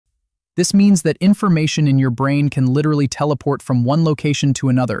This means that information in your brain can literally teleport from one location to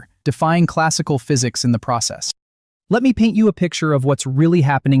another, defying classical physics in the process. Let me paint you a picture of what's really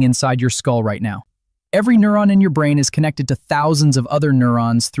happening inside your skull right now. Every neuron in your brain is connected to thousands of other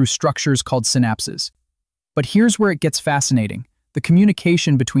neurons through structures called synapses. But here's where it gets fascinating. The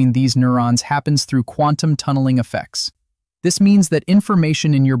communication between these neurons happens through quantum tunneling effects. This means that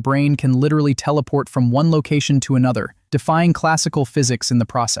information in your brain can literally teleport from one location to another, defying classical physics in the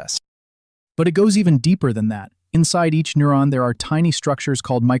process. But it goes even deeper than that. Inside each neuron, there are tiny structures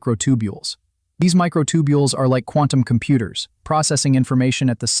called microtubules. These microtubules are like quantum computers, processing information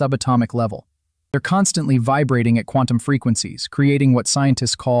at the subatomic level. They're constantly vibrating at quantum frequencies, creating what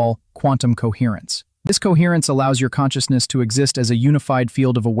scientists call quantum coherence. This coherence allows your consciousness to exist as a unified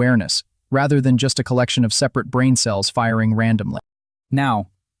field of awareness, rather than just a collection of separate brain cells firing randomly. Now,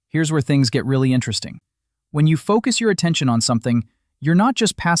 here's where things get really interesting. When you focus your attention on something, you're not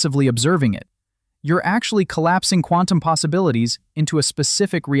just passively observing it. You're actually collapsing quantum possibilities into a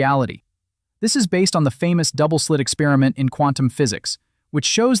specific reality. This is based on the famous double-slit experiment in quantum physics, which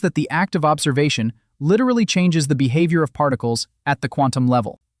shows that the act of observation literally changes the behavior of particles at the quantum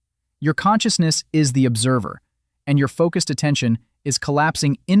level. Your consciousness is the observer, and your focused attention is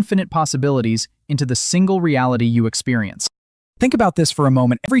collapsing infinite possibilities into the single reality you experience. Think about this for a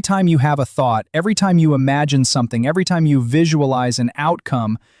moment. Every time you have a thought, every time you imagine something, every time you visualize an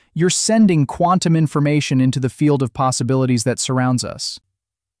outcome, you're sending quantum information into the field of possibilities that surrounds us.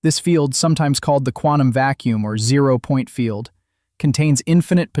 This field, sometimes called the quantum vacuum or zero-point field, contains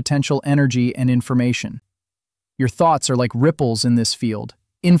infinite potential energy and information. Your thoughts are like ripples in this field,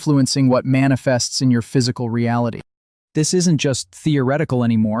 influencing what manifests in your physical reality. This isn't just theoretical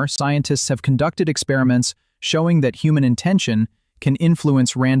anymore. Scientists have conducted experiments showing that human intention can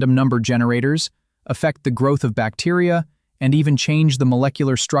influence random number generators, affect the growth of bacteria, and even change the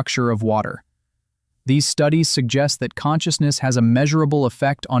molecular structure of water. These studies suggest that consciousness has a measurable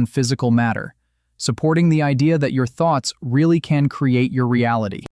effect on physical matter, supporting the idea that your thoughts really can create your reality.